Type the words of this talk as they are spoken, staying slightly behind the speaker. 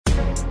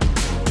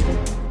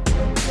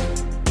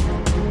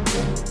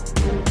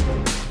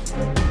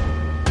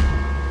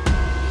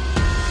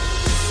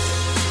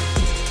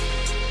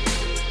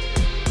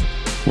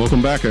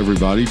Welcome back,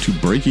 everybody, to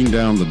Breaking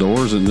Down the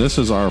Doors, and this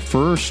is our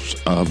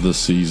first of the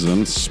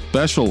season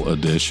special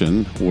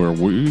edition where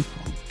we,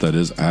 that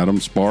is Adam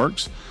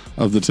Sparks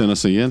of the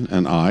Tennessean,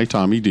 and I,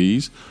 Tommy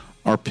Dees,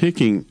 are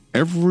picking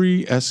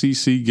every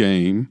SEC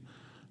game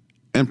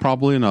and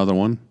probably another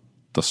one,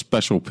 the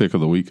special pick of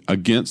the week,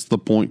 against the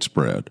point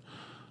spread.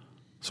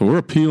 So we're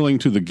appealing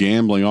to the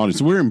gambling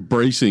audience. We're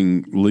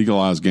embracing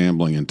legalized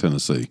gambling in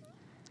Tennessee.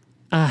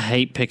 I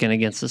hate picking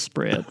against the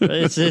spread.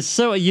 It's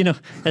so,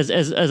 as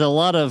a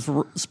lot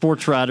of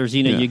sports writers,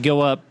 you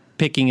go up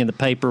picking in the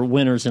paper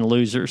winners and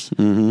losers.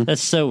 Mm-hmm.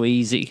 That's so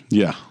easy.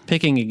 Yeah.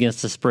 Picking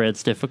against the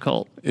spread's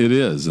difficult. It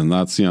is, and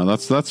that's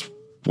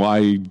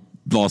why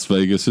Las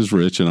Vegas is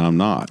rich and I'm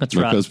not. That's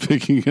because right.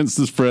 Picking against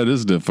the spread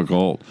is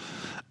difficult,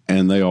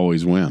 and they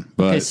always win.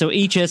 But, okay, so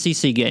each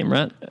SEC game,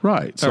 right?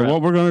 Right. So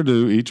what we're going to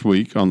do each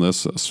week on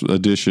this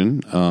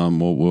edition,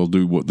 we'll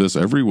do this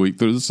every week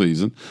through the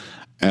season,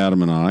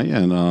 Adam and I,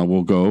 and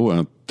we'll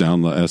go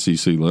down the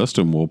SEC list,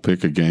 and we'll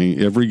pick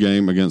every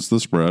game against the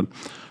spread.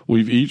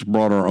 We've each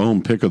brought our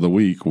own pick of the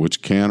week,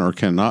 which can or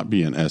cannot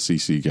be an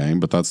SEC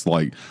game, but that's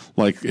like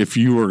if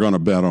you were going to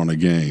bet on a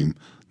game,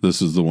 this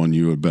is the one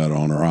you would bet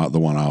on, or the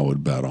one I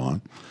would bet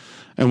on.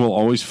 And we'll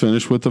always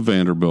finish with the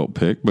Vanderbilt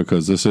pick,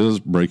 because this is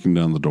Breaking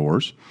Down the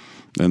Doors,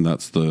 and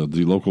that's the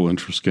local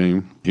interest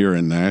game here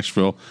in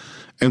Nashville.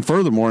 And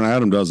furthermore, and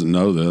Adam doesn't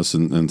know this,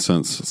 and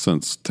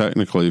since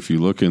technically if you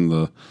look in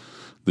the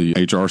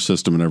HR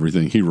system and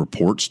everything, he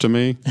reports to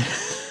me.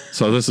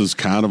 So this is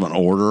kind of an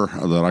order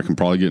that I can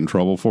probably get in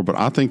trouble for. But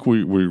I think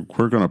we're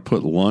going to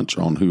put lunch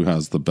on who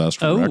has the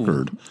best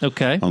record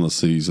on the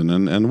season.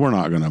 And we're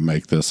not going to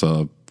make this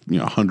a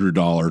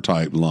 $100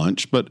 type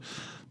lunch. But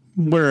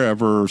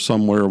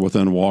somewhere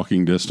within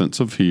walking distance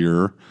of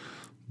here,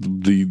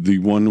 the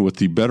one with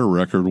the better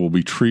record will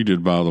be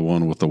treated by the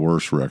one with the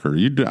worst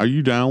record. Are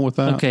you down with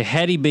that? Okay,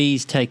 Hattie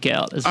B's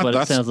Takeout is what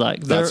it sounds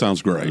like. That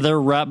sounds great.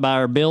 They're right by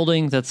our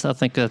building. I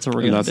think that's what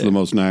we're going to do. That's the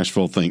most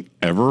Nashville thing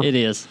ever. It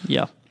is,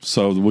 yeah.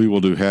 So we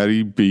will do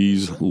Hattie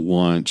B's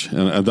lunch,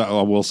 and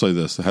I will say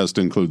this: it has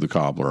to include the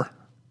cobbler.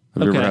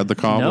 Have you ever had the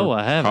cobbler? No,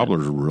 I haven't.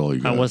 Cobbler's really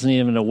good. I wasn't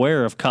even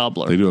aware of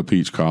cobbler. They do a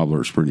peach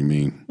cobbler. It's pretty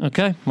mean.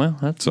 Okay, well,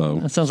 that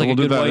sounds like a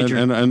good wager.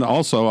 And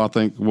also, I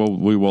think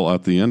we will,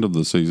 at the end of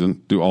the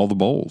season, do all the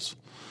bowls.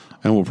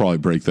 And we'll probably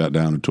break that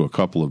down into a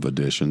couple of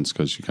editions,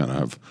 because you kind of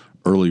have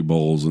early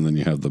bowls and then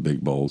you have the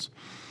big bowls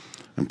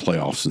and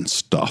playoffs and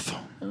stuff.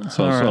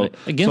 So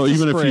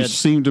even if you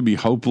seem to be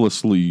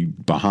hopelessly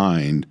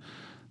behind,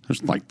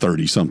 there's like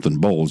 30-something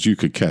bowls you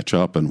could catch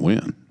up and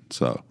win.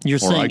 So you're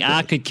saying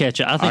I could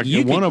catch up. I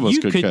think one of us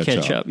could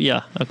catch up.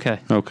 Yeah. Okay.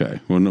 Okay.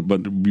 Well,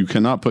 but you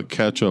cannot put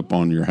ketchup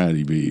on your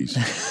Hattie B's.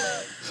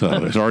 So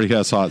it already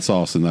has hot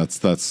sauce, and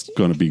that's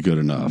going to be good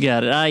enough.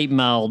 Got it. I eat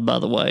mild, by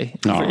the way.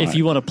 If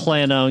you want to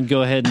plan on,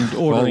 go ahead and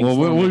order.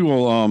 We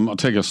will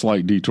take a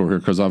slight detour here,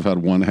 because I've had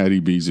one Hattie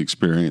B's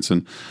experience,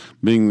 and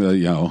being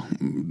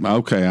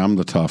I'm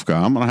the tough guy.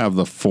 I'm going to have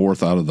the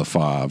fourth out of the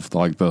five,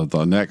 like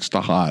the next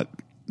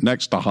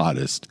to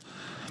hottest.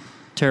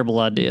 Terrible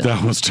idea.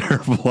 That was a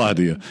terrible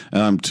idea.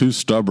 And I'm too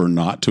stubborn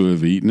not to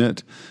have eaten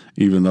it,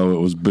 even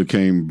though it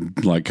became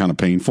like kind of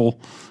painful.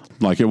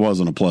 Like it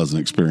wasn't a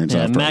pleasant experience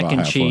after about halfway.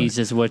 Mac and cheese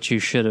is what you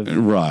should have.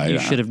 Right. You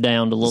should have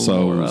downed a little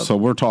more of. So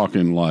we're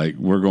talking like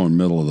we're going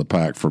middle of the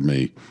pack for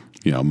me,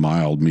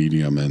 mild,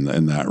 medium,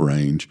 in that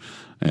range,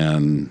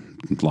 and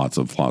lots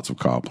of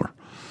cobbler.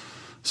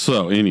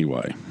 So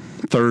anyway,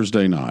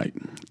 Thursday night,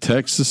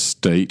 Texas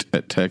State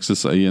at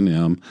Texas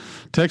A&M.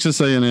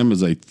 Texas A&M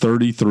is a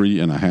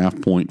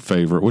 33.5-point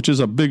favorite, which is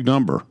a big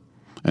number.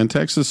 And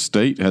Texas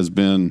State has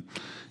been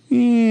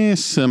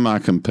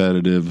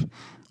semi-competitive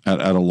at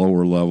a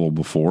lower level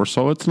before,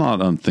 so it's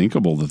not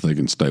unthinkable that they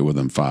can stay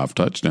within 5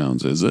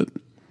 touchdowns, is it?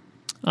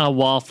 I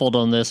waffled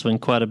on this one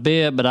quite a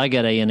bit, but I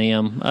got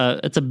A&M.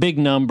 It's a big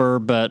number,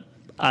 but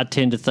I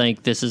tend to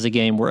think this is a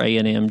game where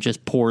A&M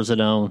just pours it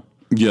on.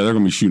 Yeah, they're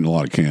going to be shooting a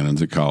lot of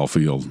cannons at Kyle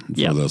Field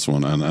for this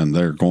one, and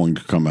they're going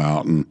to come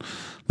out. And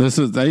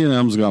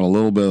A&M's got a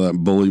little bit of that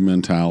bully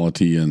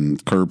mentality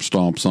and curb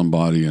stomp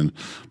somebody and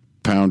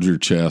pound your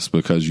chest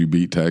because you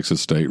beat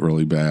Texas State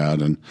really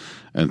bad and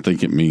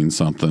think it means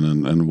something.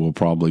 And we'll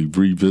probably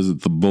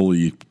revisit the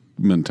bully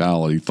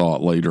mentality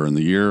thought later in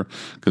the year,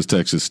 because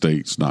Texas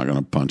State's not going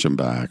to punch them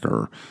back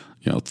or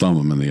thumb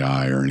them in the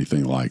eye or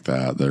anything like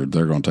that. They're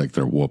going to take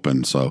their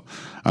whooping. So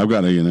I've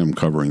got A&M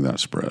covering that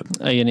spread.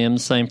 A&M,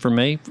 same for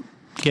me.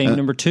 Game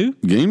number 2?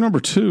 Game number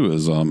 2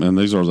 is, and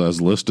these are as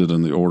listed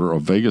in the order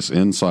of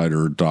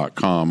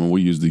VegasInsider.com, and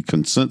we use the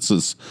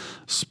consensus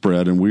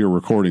spread, and we are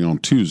recording on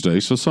Tuesday,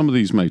 so some of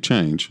these may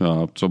change,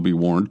 so be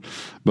warned.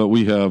 But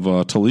we have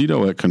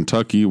Toledo at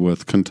Kentucky,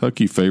 with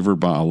Kentucky favored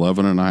by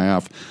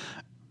 11.5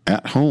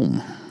 at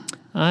home.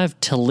 I have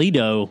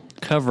Toledo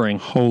covering.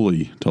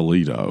 Holy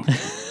Toledo.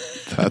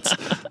 That's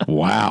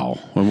wow.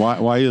 And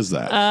why is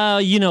that?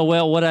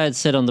 What I had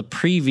said on the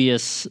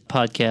previous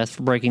podcast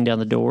for Breaking Down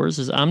the Doors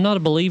is I'm not a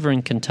believer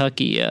in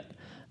Kentucky yet.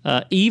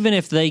 Even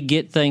if they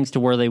get things to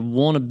where they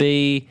want to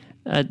be,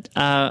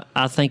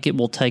 I think it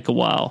will take a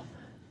while.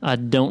 I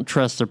don't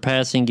trust their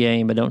passing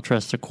game. I don't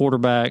trust their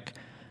quarterback.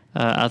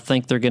 I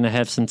think they're going to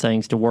have some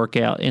things to work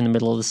out in the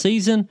middle of the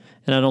season,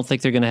 and I don't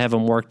think they're going to have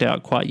them worked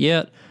out quite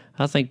yet.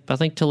 I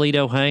think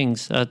Toledo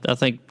hangs. I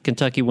think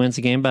Kentucky wins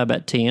the game by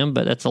about 10,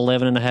 but that's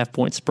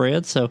 11.5-point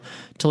spread, so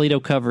Toledo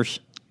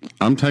covers.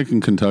 I'm taking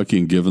Kentucky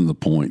and giving the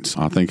points.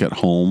 I think at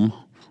home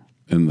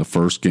in the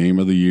first game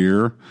of the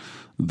year,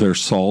 they're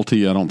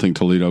salty. I don't think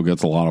Toledo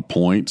gets a lot of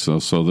points,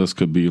 so this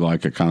could be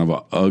like a kind of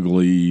a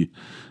ugly,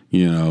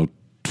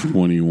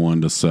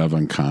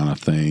 21-7 kind of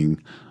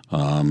thing.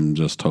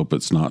 Just hope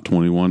it's not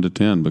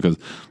 21-10 because,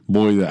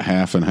 boy, that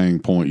half and hang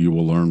point you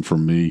will learn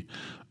from me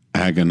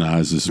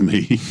agonizes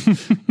me.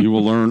 You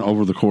will learn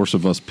over the course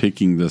of us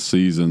picking this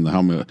season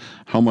how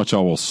much I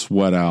will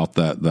sweat out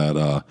that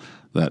the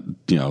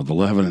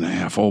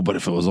 11.5. Oh, but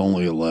if it was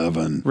only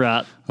 11,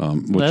 right?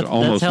 Which that's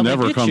almost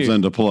never comes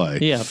into play.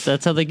 Yeah,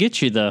 that's how they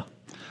get you, though.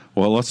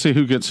 Well, let's see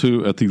who gets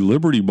who at the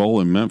Liberty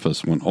Bowl in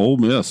Memphis when Ole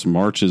Miss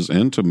marches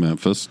into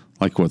Memphis.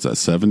 Like, what's that,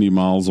 70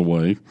 miles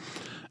away?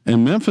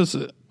 And Memphis,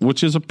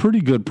 which is a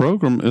pretty good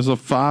program, is a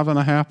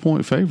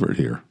 5.5-point favorite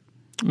here.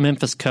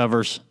 Memphis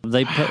covers.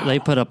 They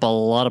put up a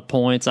lot of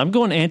points. I'm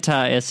going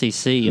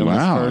anti-SEC on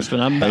this first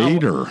one.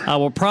 Hater. I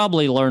will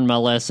probably learn my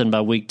lesson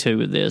by week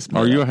 2 of this.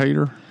 Are you a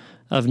hater?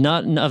 Of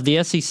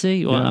the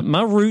SEC? Well, Yeah.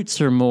 my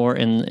roots are more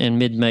in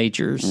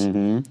mid-majors,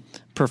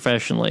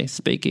 professionally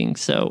speaking.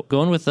 So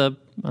going with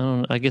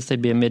I guess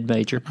they'd be a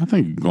mid-major. I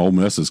think Ole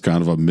Miss is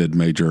kind of a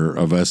mid-major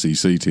of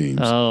SEC teams.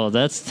 Oh,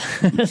 that's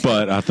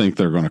But I think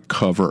they're going to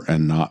cover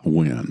and not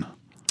win.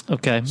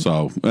 okay.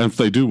 So if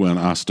they do win,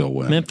 I still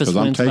win because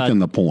I'm taking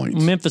the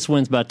points. Memphis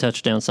wins by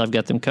touchdown, so I've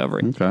got them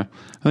covering. Okay,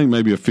 I think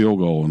maybe a field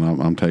goal, and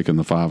I'm taking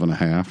the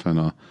 5.5.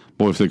 And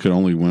boy, if they could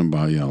only win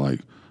by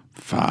like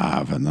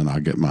 5, and then I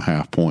get my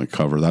half-point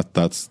cover,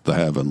 that's the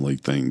heavenly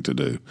thing to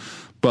do.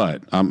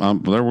 But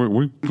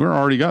we're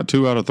already got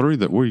 2 out of 3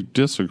 that we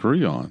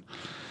disagree on,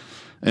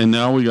 and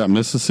now we got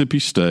Mississippi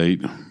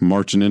State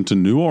marching into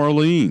New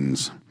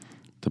Orleans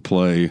to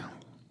play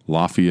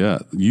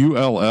Lafayette,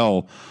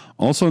 ULL.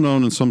 Also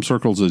known in some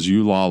circles as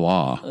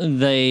ULala.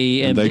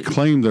 They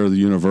claim they're the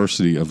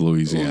University of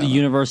Louisiana. The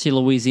University of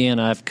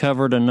Louisiana. I've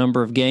covered a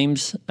number of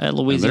games at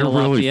Louisiana and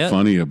they're really Lafayette.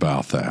 Funny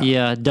about that.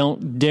 Yeah,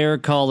 don't dare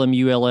call them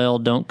ULL.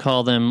 Don't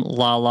call them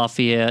La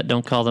Lafayette.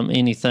 Don't call them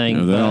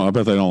anything. I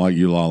bet they don't like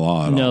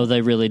ULala at all. No,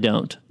 they really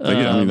don't.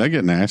 They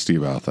get nasty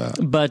about that.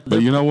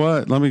 But you know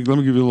what? Let me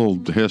give you a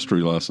little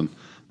history lesson.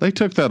 They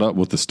took that up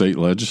with the state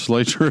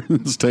legislature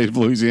in the state of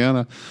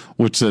Louisiana,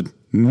 which said,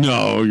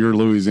 no, you're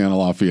Louisiana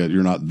Lafayette.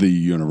 You're not the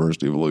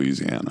University of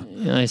Louisiana.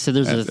 I said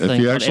there's a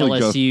thing called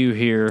LSU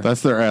here.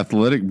 That's their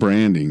athletic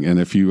branding. And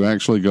if you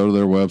actually go to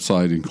their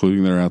website,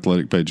 including their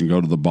athletic page, and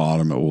go to the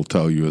bottom, it will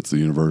tell you it's the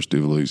University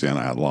of Louisiana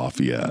at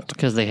Lafayette.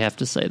 Because they have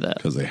to say that.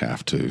 Because they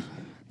have to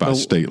by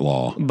state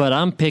law. But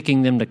I'm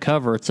picking them to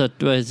cover.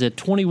 Is it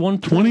 21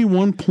 point?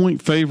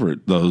 21-point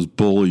favorite, those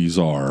bullies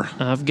are.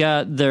 I've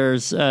got,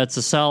 it's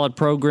a solid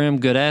program,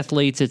 good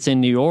athletes. It's in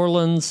New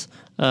Orleans.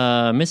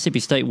 Mississippi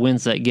State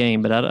wins that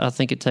game, but I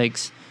think it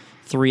takes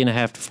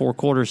 3.5 to 4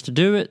 quarters to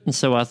do it. And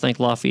so I think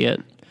Lafayette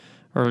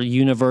or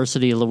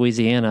University of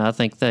Louisiana, I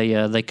think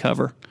they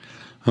cover.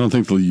 I don't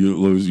think the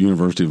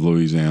University of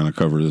Louisiana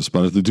covers this,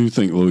 but I do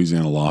think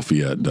Louisiana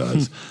Lafayette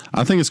does.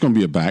 I think it's going to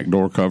be a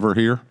backdoor cover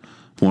here,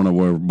 one of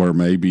where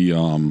maybe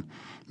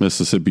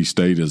Mississippi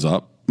State is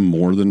up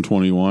more than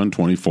 21,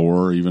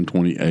 24, even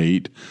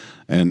 28,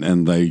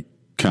 and they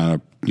kind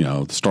of,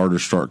 the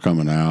starters start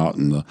coming out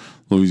and the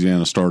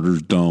Louisiana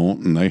starters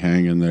don't, and they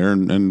hang in there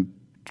and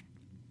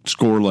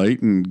score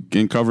late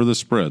and cover the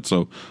spread.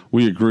 So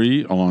we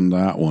agree on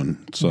that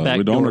one. So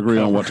we don't agree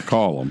on what to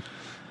call them.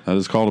 That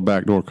is called a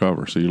backdoor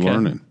cover. So you're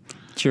learning.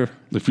 Sure.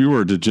 If you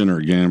were a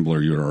degenerate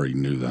gambler, you already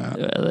knew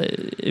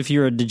that. If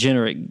you're a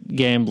degenerate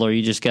gambler,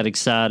 you just got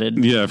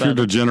excited. Yeah, if you're a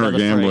degenerate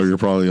gambler, you're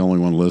probably the only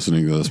one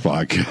listening to this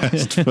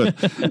podcast.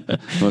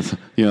 but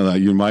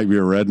you might be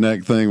a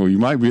redneck thing. Well, you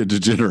might be a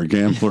degenerate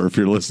gambler if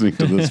you're listening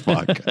to this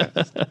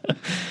podcast.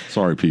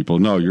 Sorry, people.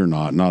 No, you're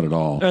not. Not at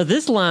all.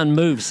 This line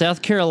moves.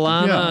 South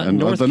Carolina, yeah, and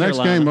North Carolina.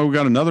 Next game, we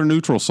got another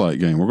neutral site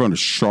game. We're going to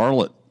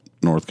Charlotte,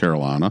 North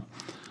Carolina.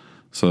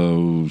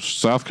 So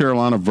South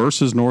Carolina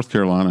versus North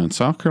Carolina, and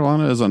South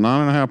Carolina is a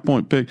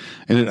 9.5-point pick,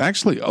 and it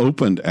actually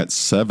opened at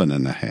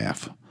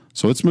 7.5.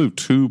 So it's moved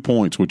 2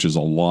 points, which is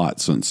a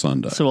lot since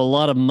Sunday. So a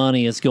lot of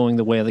money is going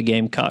the way of the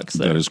Gamecocks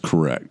there. That is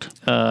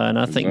correct. And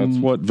I think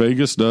that's what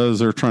Vegas does.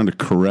 They're trying to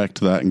correct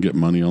that and get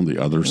money on the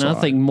other side.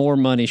 I think more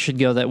money should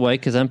go that way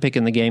because I'm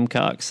picking the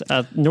Gamecocks.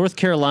 North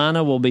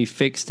Carolina will be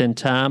fixed in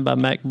time by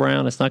Mack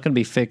Brown. It's not going to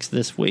be fixed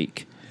this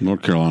week.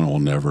 North Carolina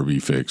will never be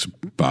fixed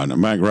by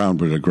Mack Brown.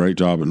 Did a great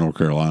job at North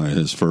Carolina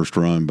his first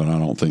run, but I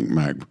don't think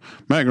Mack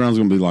Brown's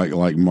going to be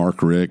like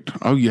Mark Richt.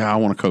 Oh yeah, I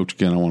want to coach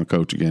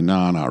again.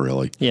 No, not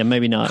really. Yeah,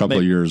 maybe not. A couple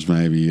of years,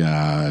 maybe.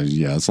 Yeah,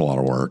 it's a lot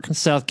of work.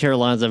 South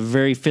Carolina's a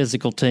very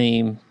physical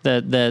team.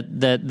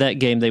 That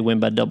game they win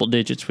by double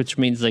digits, which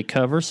means they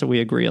cover. So we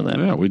agree on that.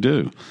 Yeah, we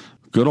do.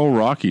 Good old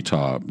Rocky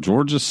Top,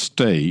 Georgia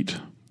State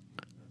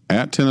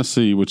at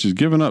Tennessee, which has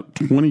given up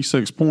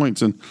 26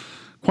 points and.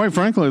 quite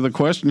frankly, the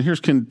question here is,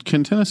 can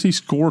Tennessee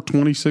score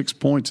 26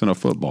 points in a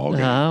football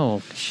game?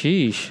 Oh,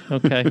 sheesh.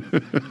 Okay.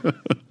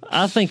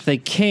 I think they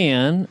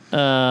can,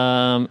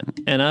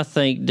 and I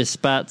think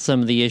despite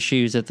some of the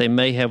issues that they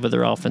may have with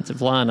their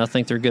offensive line, I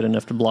think they're good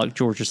enough to block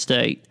Georgia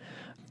State.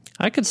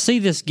 I could see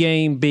this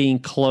game being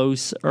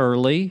close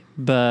early,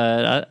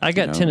 but I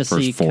got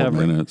Tennessee first 4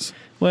 covering. minutes.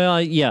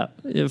 Well, yeah,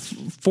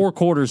 4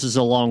 quarters is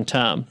a long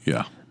time.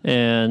 Yeah.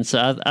 And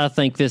so I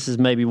think this is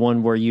maybe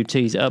one where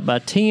UT's up by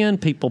 10,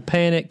 people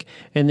panic,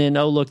 and then,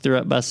 oh, look, they're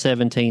up by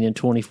 17 and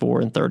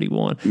 24 and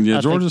 31. Yeah,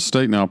 Georgia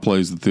State now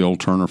plays at the old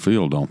Turner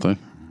Field, don't they?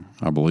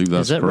 I believe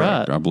that's that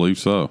correct. right? I believe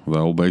so. The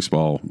old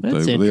baseball,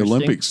 the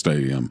Olympic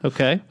Stadium.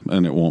 Okay.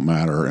 And it won't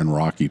matter. And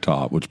Rocky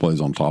Top, which plays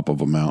on top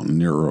of a mountain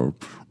near a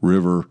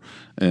river.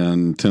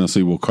 And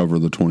Tennessee will cover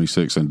the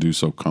 26 and do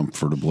so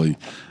comfortably.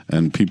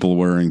 And people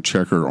wearing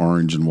checkered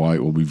orange and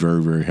white will be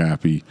very, very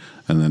happy.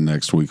 And then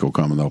next week will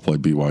come and they'll play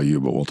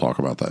BYU, but we'll talk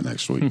about that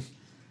next week.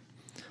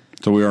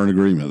 So we are in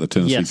agreement that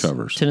Tennessee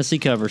covers. Tennessee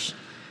covers.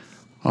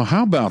 Oh,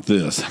 how about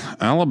this?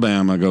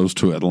 Alabama goes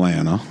to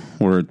Atlanta,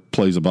 where it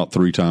plays about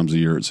 3 times a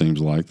year, it seems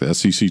like. The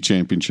SEC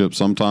championship,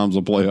 sometimes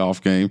a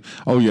playoff game.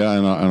 Oh, yeah,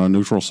 and a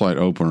neutral site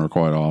opener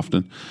quite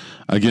often.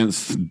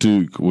 Against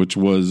Duke, which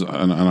was,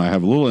 and I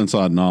have a little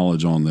inside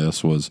knowledge on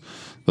this, was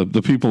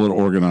the people that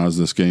organize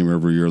this game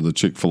every year, the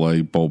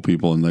Chick-fil-A Bowl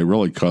people, and they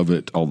really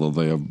covet, although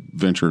they have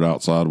ventured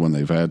outside when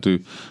they've had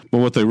to. But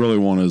what they really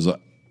want is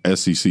a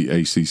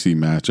SEC-ACC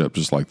matchup,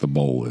 just like the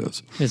bowl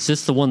is. Is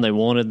this the one they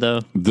wanted,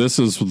 though? This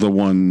is the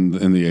one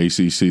in the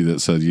ACC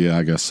that said, yeah,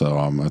 I guess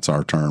so. It's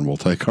our turn. We'll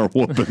take our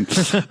whooping.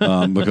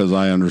 Because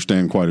I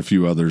understand quite a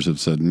few others have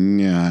said,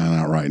 yeah,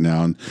 not right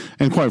now.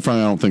 And quite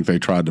frankly, I don't think they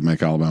tried to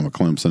make Alabama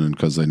Clemson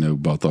because they knew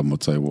both of them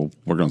would say, well,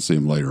 we're going to see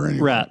them later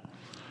anyway. Right.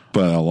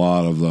 But a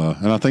lot of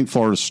and I think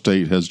Florida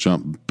State has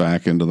jumped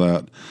back into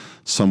that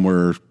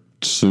somewhere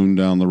soon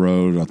down the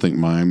road. I think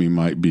Miami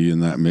might be in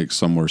that mix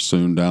somewhere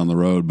soon down the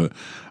road. But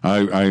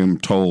I am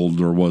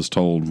told, or was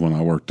told when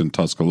I worked in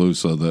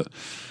Tuscaloosa,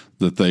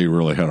 that they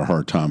really had a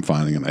hard time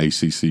finding an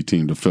ACC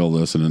team to fill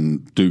this. And then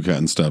Duke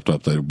hadn't stepped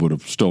up. They would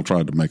have still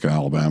tried to make an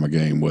Alabama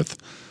game with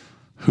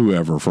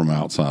whoever from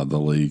outside the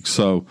league.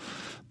 So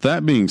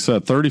that being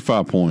said,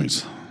 35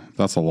 points.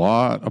 That's a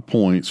lot of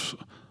points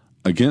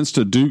against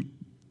a Duke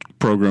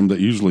program that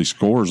usually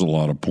scores a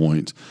lot of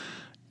points.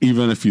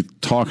 Even if you're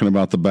talking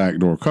about the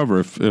backdoor cover,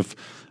 if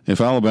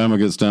Alabama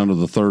gets down to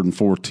the 3rd and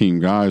 4th team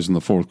guys in the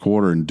 4th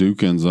quarter and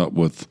Duke ends up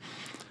with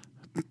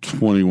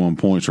 21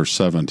 points or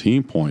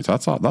 17 points,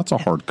 that's a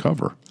hard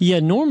cover. Yeah,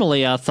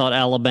 normally I thought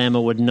Alabama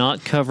would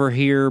not cover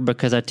here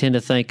because I tend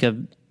to think of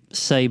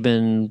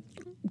Saban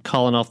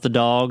calling off the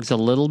dogs a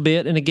little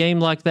bit in a game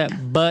like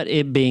that. But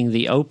it being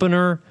the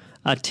opener,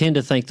 I tend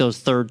to think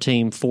those 3rd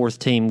team, 4th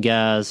team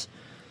guys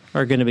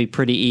are going to be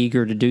pretty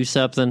eager to do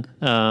something.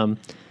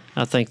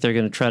 I think they're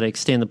going to try to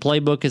extend the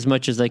playbook as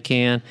much as they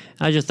can.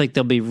 I just think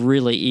they'll be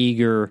really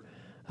eager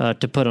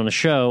to put on a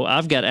show.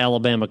 I've got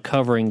Alabama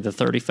covering the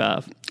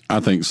 35.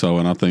 I think so,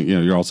 and I think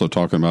you're also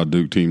talking about a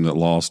Duke team that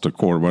lost a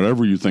quarter.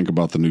 Whatever you think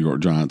about the New York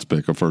Giants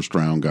pick, a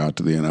first-round guy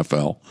to the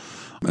NFL,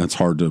 it's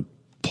hard to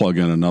plug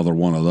in another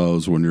one of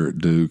those when you're at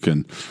Duke.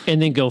 And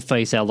then go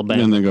face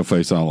Alabama.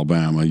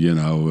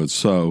 It's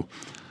so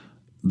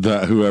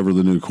that whoever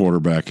the new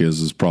quarterback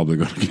is probably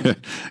going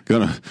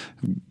to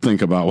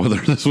think about whether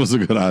this was a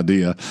good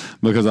idea,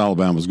 because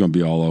Alabama's going to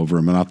be all over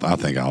him. And I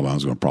think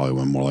Alabama's going to probably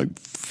win more like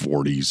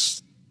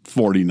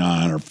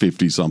 49 or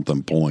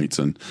 50-something points,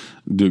 and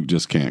Duke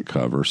just can't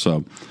cover.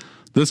 So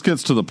this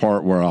gets to the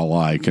part where I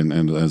like,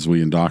 and as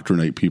we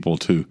indoctrinate people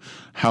to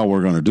how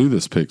we're going to do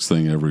this picks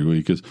thing every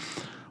week, is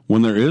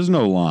when there is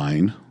no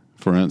line.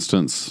 For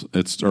instance,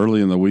 it's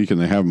early in the week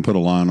and they haven't put a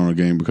line on a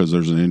game because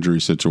there's an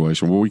injury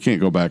situation where we can't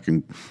go back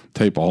and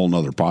tape a whole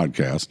nother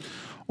podcast.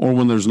 Or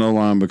when there's no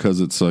line because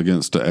it's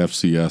against a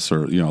FCS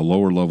or a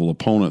lower level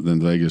opponent,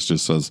 then Vegas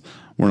just says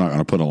we're not going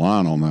to put a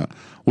line on that.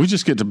 We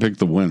just get to pick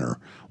the winner,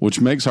 which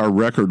makes our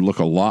record look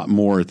a lot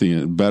more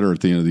better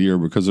at the end of the year,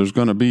 because there's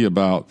going to be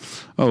about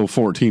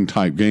 14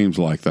 type games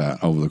like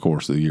that over the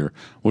course of the year,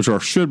 which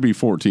should be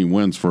 14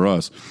 wins for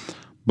us.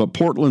 But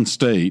Portland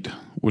State,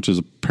 which is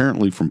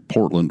apparently from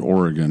Portland,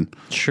 Oregon,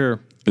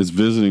 sure, is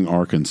visiting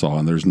Arkansas,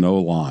 and there's no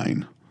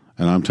line.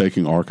 And I'm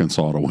taking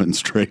Arkansas to win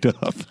straight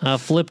up. I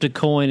flipped a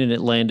coin and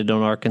it landed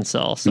on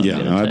Arkansas. So yeah,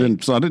 and I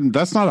didn't.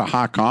 That's not a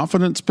high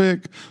confidence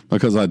pick,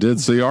 because I did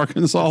see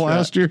Arkansas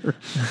last year.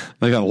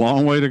 They got a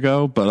long way to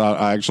go, but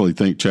I actually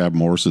think Chad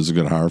Morris is a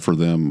good hire for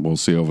them. We'll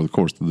see over the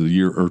course of the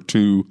year or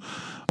two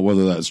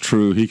whether that's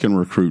true. He can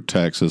recruit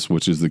Texas,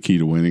 which is the key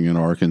to winning in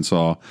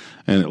Arkansas,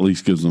 and at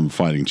least gives them a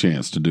fighting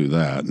chance to do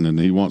that. And then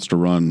he wants to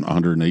run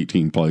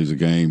 118 plays a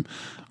game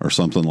or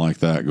something like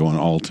that, going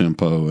all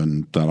tempo,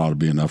 and that ought to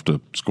be enough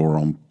to score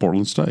on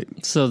Portland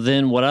State. So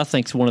then what I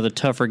think is one of the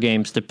tougher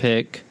games to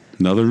pick.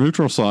 Another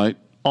neutral site.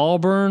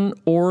 Auburn,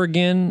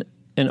 Oregon,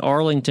 in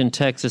Arlington,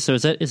 Texas. So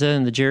is that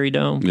in the Jerry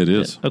Dome? It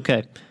is.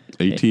 Okay.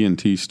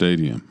 AT&T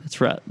Stadium.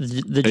 That's right.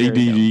 The Jerry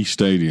Dome. ADD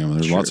Stadium.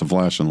 There's lots of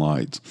flashing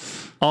lights.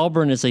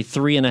 Auburn is a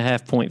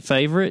 3.5-point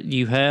favorite.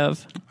 You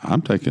have?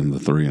 I'm taking the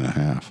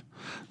 3.5.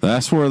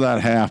 That's where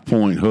that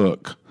half-point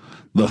hook,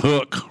 the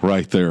hook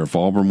right there. If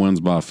Auburn wins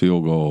by a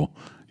field goal,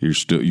 you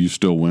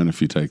still win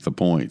if you take the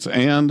points.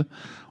 And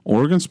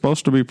Oregon's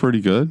supposed to be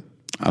pretty good.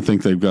 I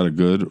think they've got a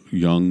good,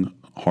 young,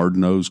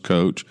 hard-nosed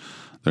coach.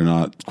 They're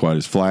not quite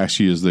as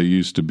flashy as they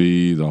used to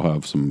be. They'll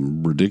have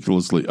some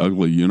ridiculously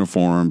ugly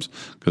uniforms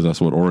because that's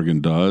what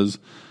Oregon does.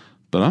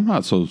 But I'm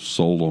not so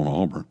sold on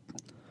Auburn.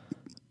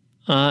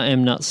 I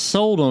am not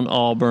sold on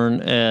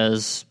Auburn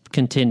as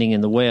contending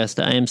in the West.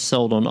 I am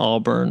sold on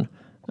Auburn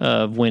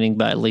of winning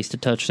by at least a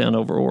touchdown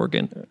over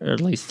Oregon, or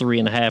at least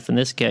 3.5 in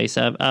this case.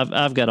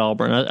 I've got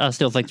Auburn. I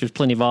still think there's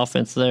plenty of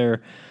offense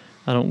there.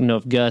 I don't know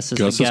if Gus is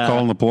the guy. Gus is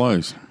calling the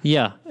plays.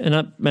 Yeah, and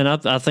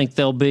I think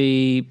they'll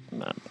be.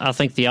 I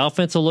think the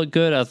offense will look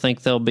good. I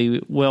think they'll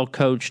be well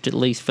coached at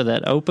least for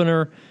that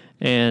opener,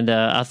 and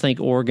I think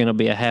Oregon will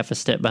be a half a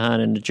step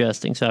behind in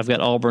adjusting. So I've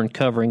got Auburn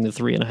covering the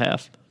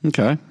 3.5.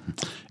 Okay,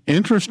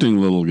 interesting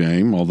little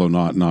game, although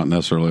not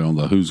necessarily on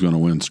the who's going to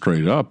win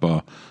straight up.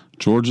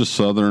 Georgia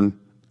Southern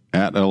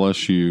at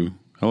LSU.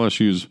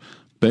 LSU's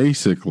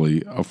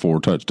basically a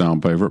 4-touchdown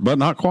favorite, but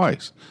not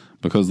quite,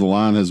 because the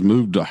line has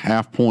moved a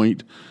half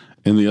point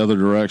in the other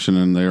direction,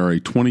 and they are a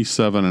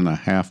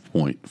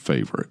 27.5-point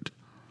favorite.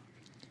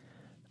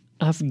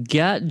 I've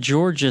got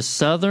Georgia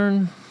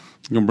Southern.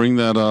 You're going to bring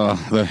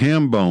that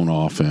ham bone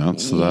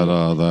offense,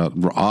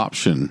 that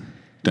option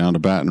down to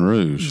Baton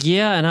Rouge.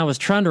 Yeah, and I was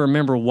trying to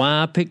remember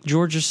why I picked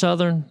Georgia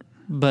Southern,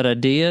 but I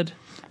did.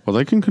 Well,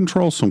 they can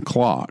control some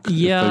clock if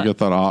they get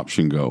that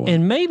option going.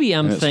 And maybe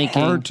I'm thinking... It's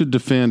hard to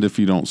defend if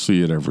you don't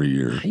see it every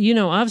year. You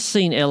know, I've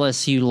seen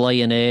LSU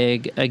lay an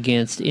egg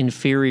against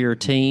inferior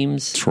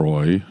teams.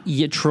 Troy.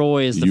 Yeah,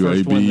 Troy is the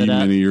first one that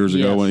many years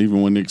ago,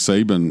 even when Nick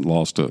Saban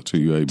lost to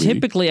UAB.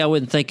 Typically, I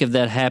wouldn't think of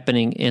that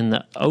happening in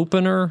the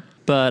opener,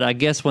 but I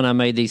guess when I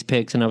made these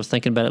picks and I was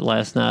thinking about it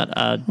last night,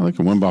 they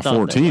can win by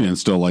 14 and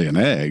still lay an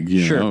egg.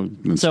 You know,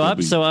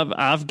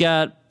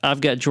 I've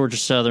got Georgia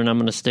Southern. I'm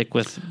going to stick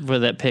with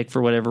that pick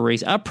for whatever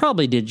reason. I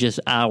probably did just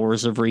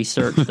hours of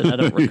research that I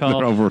don't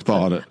recall. You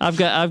overthought it. I've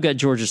got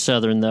Georgia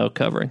Southern though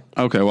covering.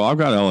 Okay, well I've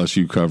got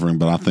LSU covering,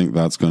 but I think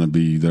that's going to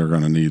be they're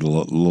going to need a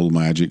little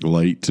magic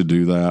late to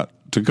do that,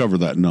 to cover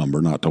that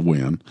number, not to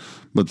win,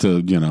 but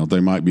they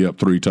might be up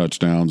 3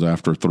 touchdowns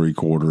after 3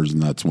 quarters,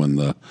 and that's when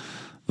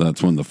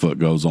the foot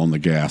goes on the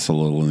gas a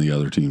little and the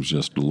other team's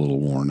just a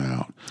little worn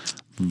out.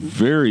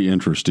 Very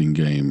interesting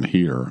game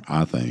here,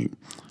 I think.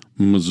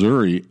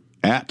 Missouri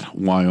at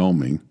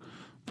Wyoming.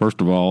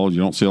 First of all,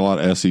 you don't see a lot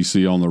of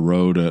SEC on the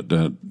road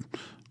at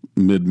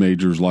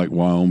mid-majors like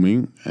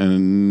Wyoming,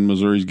 and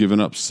Missouri's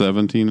given up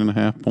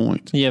 17.5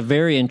 points. Yeah,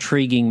 very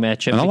intriguing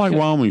matchup. And I like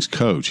Wyoming's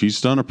coach.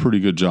 He's done a pretty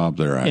good job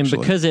there, actually. And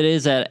because it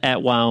is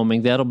at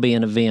Wyoming, that'll be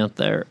an event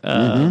there.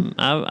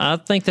 I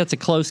think that's a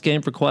close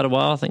game for quite a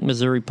while. I think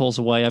Missouri pulls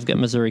away. I've got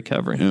Missouri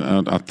covering.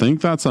 And I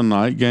think that's a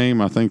night game.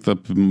 I think the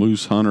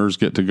moose hunters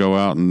get to go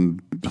out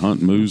and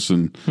hunt moose,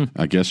 and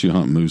I guess you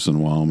hunt moose in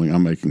Wyoming.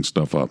 I'm making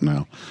stuff up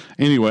now.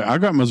 Anyway, I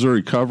got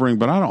Missouri covering,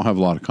 but I don't have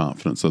a lot of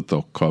confidence that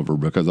they'll cover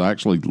because I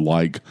actually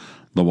like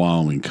the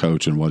Wyoming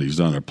coach and what he's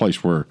done. A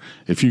place where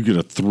if you get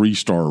a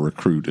 3-star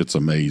recruit, it's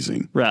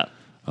amazing. Right.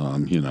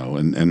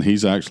 And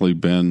he's actually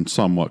been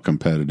somewhat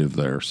competitive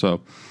there.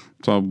 So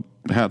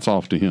hats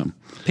off to him.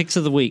 Picks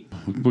of the week.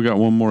 We got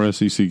one more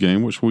SEC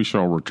game, which we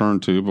shall return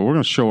to, but we're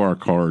going to show our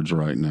cards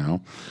right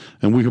now.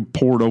 And we have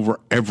poured over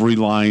every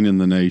line in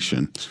the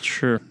nation.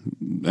 Sure.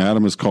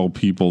 Adam has called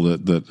people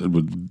that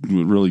with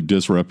really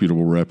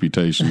disreputable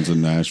reputations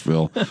in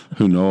Nashville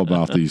who know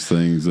about these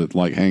things, that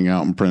like hang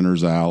out in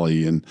Printer's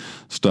Alley and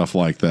stuff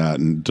like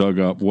that, and dug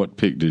up. What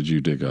pick did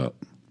you dig up?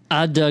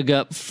 I dug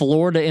up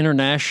Florida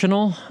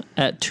International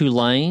at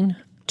Tulane.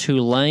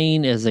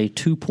 Tulane is a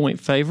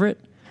 2-point favorite,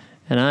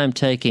 and I'm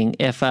taking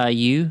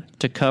FIU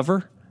to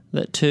cover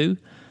that 2.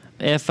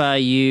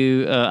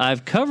 FIU,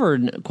 I've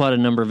covered quite a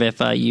number of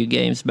FIU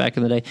games back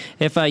in the day.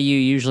 FIU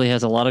usually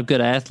has a lot of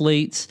good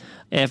athletes.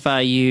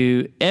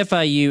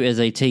 FIU is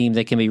a team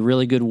that can be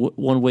really good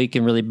one week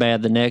and really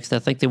bad the next. I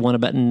think they won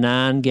about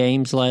 9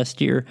 games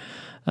last year.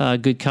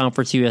 Good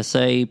Conference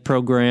USA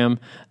program.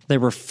 They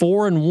were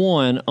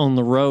 4-1 on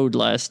the road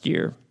last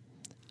year.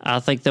 I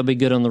think they'll be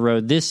good on the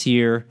road this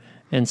year.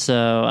 And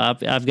so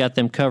I've got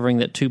them covering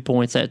that 2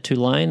 points at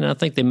Tulane, and I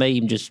think they may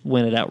even just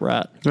win it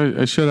outright.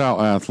 They should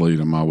out-athlete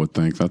them, I would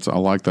think. I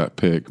like that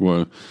pick.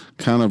 Well,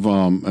 kind of,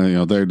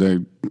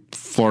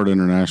 Florida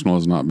International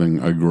has not been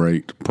a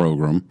great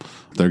program.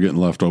 They're getting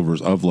leftovers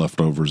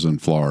in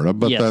Florida,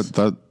 but yes.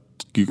 that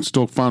you can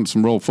still find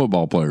some real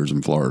football players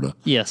in Florida.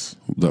 Yes,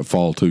 that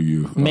fall to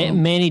you.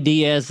 Manny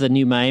Diaz, the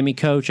new Miami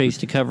coach, I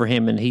used to cover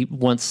him, and he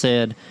once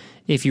said,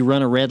 if you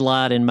run a red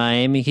light in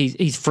Miami,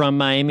 he's from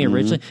Miami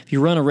originally. If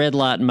you run a red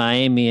light in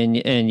Miami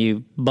and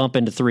you bump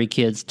into 3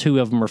 kids, 2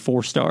 of them are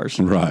 4 stars.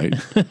 Right.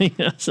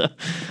 So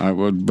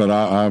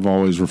I've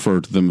always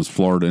referred to them as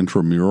Florida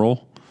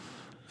Intramural.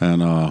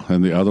 And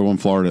the other one,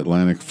 Florida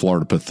Atlantic,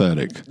 Florida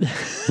Pathetic,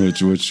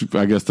 which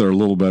I guess they're a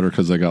little better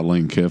because they got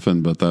Lane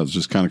Kiffin, but that's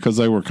just kind of because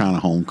they were kind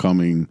of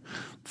homecoming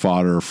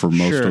fodder for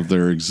most of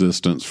their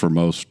existence for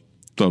most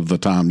of the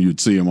time you'd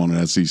see them on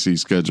an SEC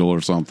schedule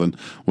or something,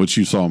 which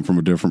you saw them from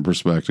a different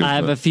perspective. I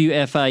have a few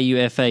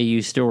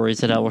FAU stories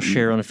that I will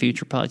share on a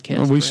future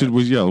podcast.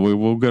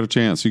 We'll get a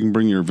chance. You can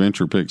bring your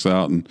adventure picks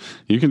out, and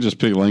you can just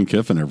pick Lane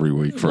Kiffin every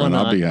week, and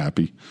I'll be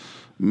happy.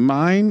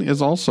 Mine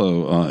is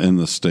also in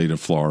the state of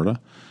Florida.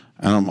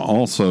 And I'm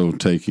also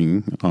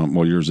taking,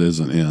 yours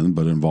isn't in,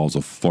 but it involves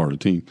a Florida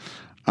team.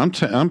 I'm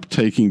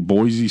taking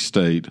Boise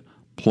State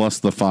plus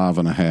the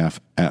 5.5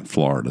 at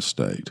Florida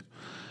State.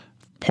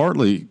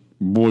 Partly,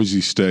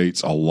 Boise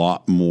State's a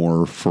lot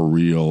more for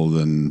real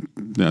than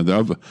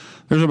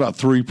there's about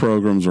 3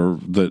 programs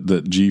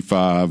that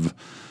G5,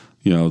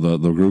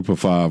 the Group of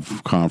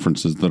 5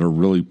 conferences that are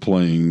really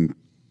playing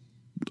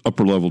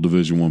upper level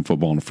Division I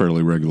football on a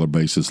fairly regular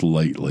basis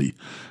lately.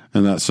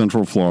 And that's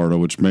Central Florida,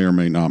 which may or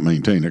may not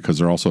maintain it because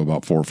they're also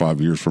about 4 or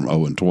 5 years from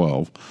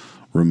 0-12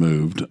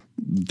 removed.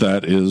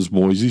 That is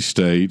Boise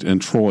State,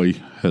 and Troy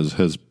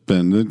has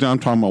been. I'm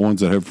talking about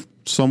ones that have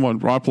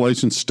somewhat.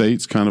 Appalachian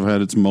State's kind of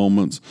had its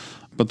moments,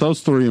 but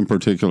those 3 in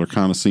particular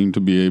kind of seem to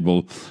be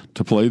able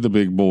to play the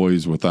big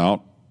boys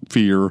without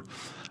fear.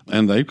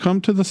 And they've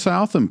come to the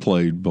South and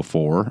played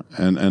before,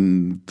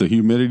 and the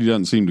humidity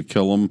doesn't seem to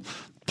kill them.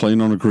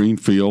 Playing on a green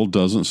field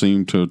doesn't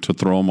seem to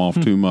throw them off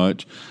too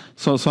much.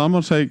 So I'm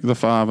going to take the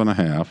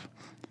 5.5.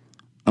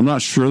 I'm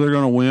not sure they're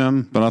going to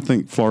win, but I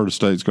think Florida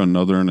State's going to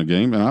know they're in the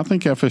game, and I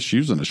think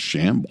FSU's in a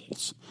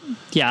shambles.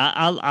 Yeah,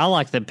 I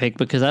like that pick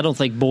because I don't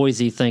think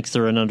Boise thinks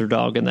they're an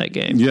underdog in that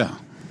game. Yeah,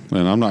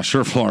 and I'm not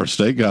sure Florida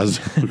State guys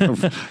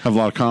have a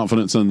lot of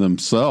confidence in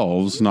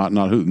themselves,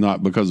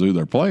 not because of who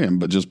they're playing,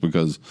 but just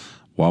because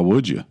why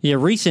would you? Yeah,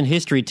 recent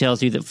history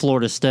tells you that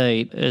Florida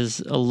State is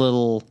a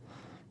little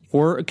 –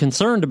 we're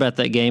concerned about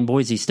that game.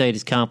 Boise State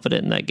is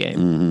confident in that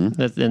game. And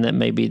that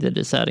may be the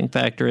deciding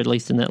factor, at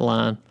least in that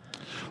line.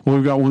 Well,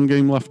 we've got one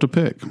game left to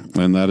pick,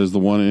 and that is the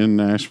one in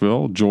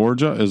Nashville.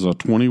 Georgia is a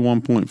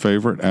 21-point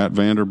favorite at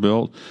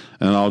Vanderbilt,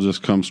 and I'll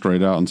just come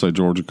straight out and say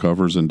Georgia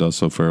covers and does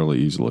so fairly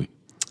easily.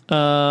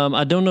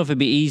 I don't know if it'd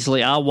be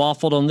easily. I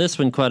waffled on this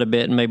one quite a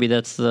bit, and maybe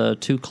that's the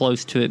too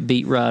close to it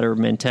beat writer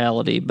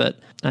mentality. But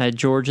I had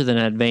Georgia, then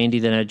I had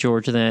Vandy, then I had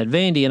Georgia, then I had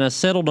Vandy, and I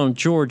settled on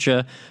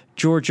Georgia.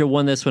 Georgia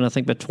won this one, I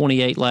think, by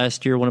 28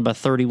 last year, won it by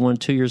 31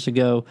 2 years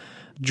ago.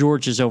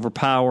 Georgia's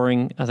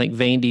overpowering. I think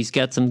Vandy's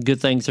got some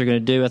good things they're going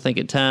to do. I think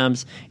at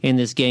times in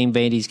this game,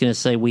 Vandy's going to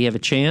say, we have a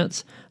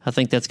chance. I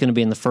think that's going to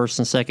be in the first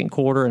and second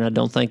quarter, and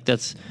I think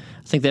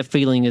that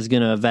feeling is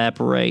going to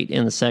evaporate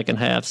in the second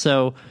half.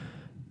 So,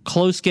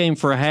 close game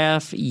for a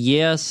half.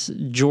 Yes,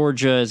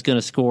 Georgia is going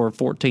to score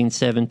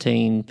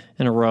 14-17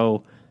 in a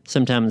row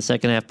sometime in the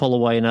second half, pull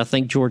away, and I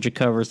think Georgia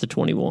covers the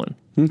 21.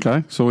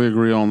 Okay, so we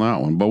agree on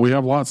that one. But we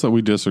have lots that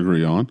we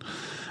disagree on.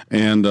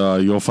 And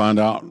you'll find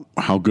out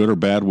how good or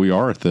bad we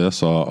are at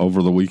this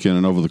over the weekend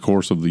and over the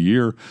course of the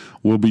year.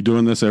 We'll be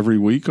doing this every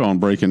week on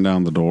Breaking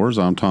Down the Doors.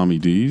 I'm Tommy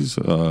Dees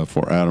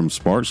for Adam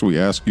Sparks. We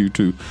ask you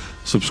to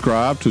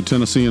subscribe to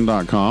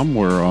Tennessean.com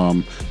where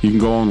you can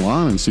go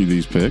online and see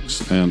these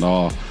picks and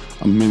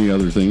many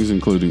other things,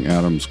 including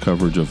Adam's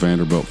coverage of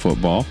Vanderbilt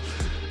football.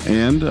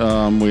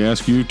 And we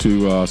ask you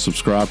to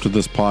subscribe to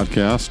this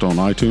podcast on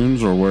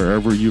iTunes or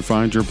wherever you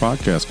find your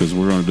podcast because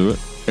we're going to do it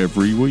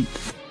every week.